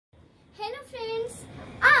Hello friends,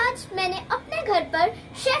 आज मैंने अपने घर पर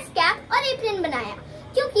शेफ कैप और एप्रन बनाया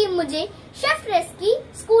क्योंकि मुझे शेफ ड्रेस की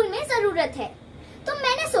स्कूल में जरूरत है। तो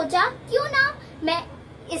मैंने सोचा क्यों ना मैं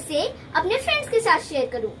इसे अपने फ्रेंड्स के साथ शेयर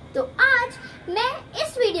करूं। तो आज मैं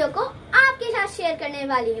इस वीडियो को आपके साथ शेयर करने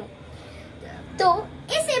वाली हूं। तो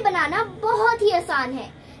इसे बनाना बहुत ही आसान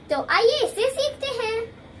है, तो आइए इसे सीखते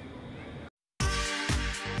हैं।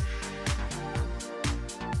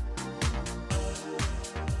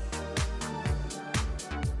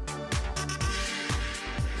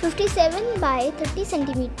 57 by 30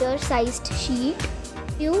 centimeter sized sheet,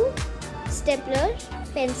 few stapler,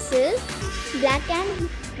 pencil, black and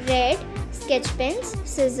red sketch pens,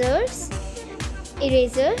 scissors,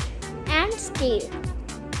 eraser and scale.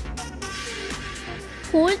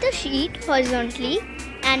 Hold the sheet horizontally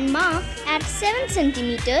and mark at 7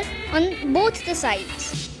 centimeter on both the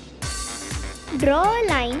sides. Draw a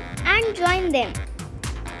line and join them.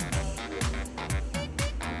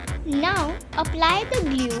 Now apply the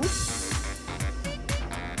glue.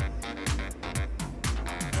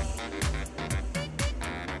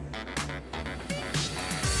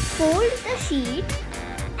 Fold the sheet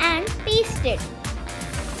and paste it.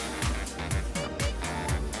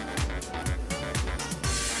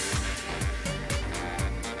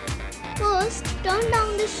 First, turn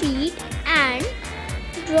down the sheet and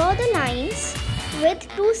draw the lines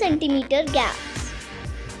with 2 centimeter gaps.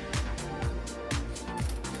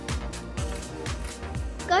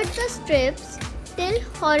 Cut the strips till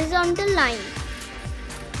horizontal line.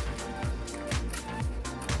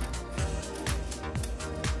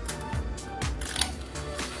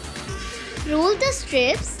 Roll the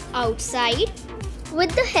strips outside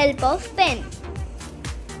with the help of pen.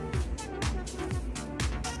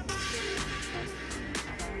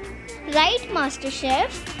 Write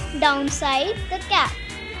MasterChef downside the cap.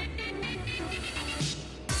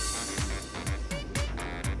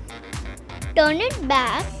 Turn it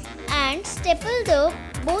back and staple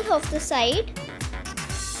both of the side.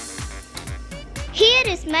 Here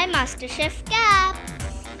is my MasterChef cap.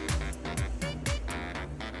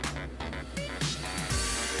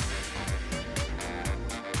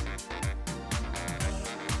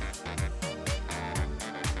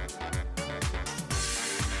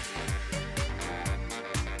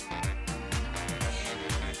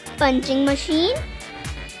 Punching machine,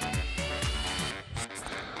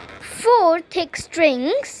 4 thick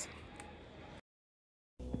strings,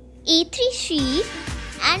 A3 sheet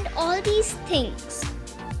and all these things.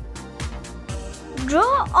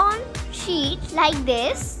 Draw on sheet like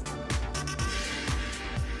this.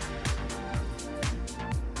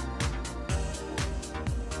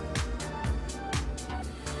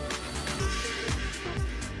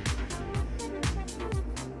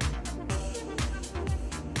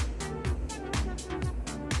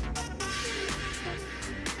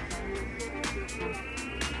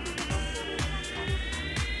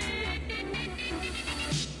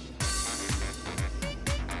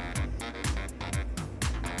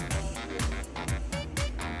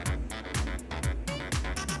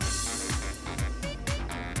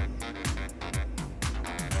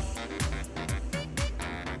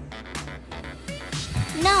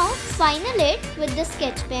 Now final it with the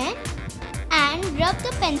sketch pen and rub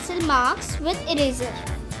the pencil marks with eraser.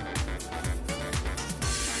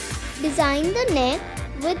 Design the neck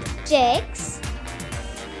with checks.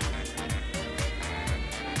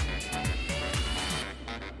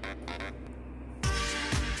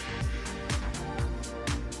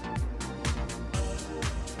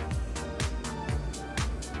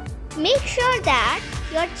 Make sure that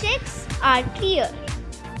your checks are clear.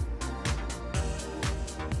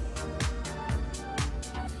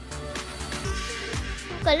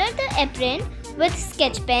 Color the apron with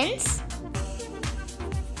sketch pens.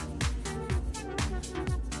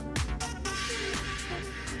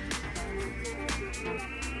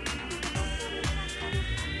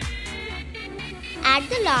 At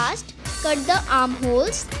the last, cut the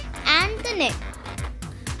armholes and the neck.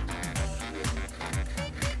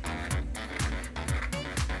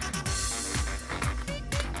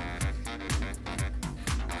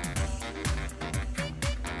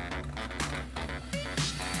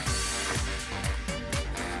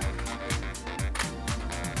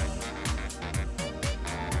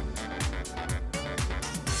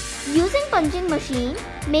 Using punching machine,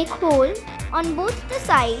 make hole on both the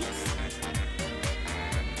sides.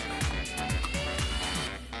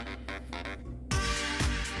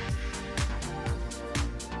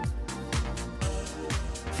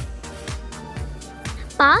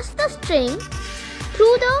 Pass the string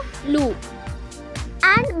through the loop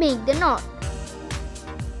and make the knot.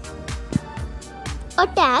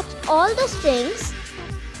 attach all the strings.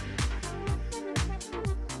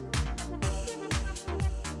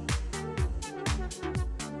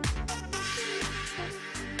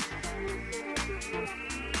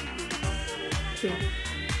 Okay.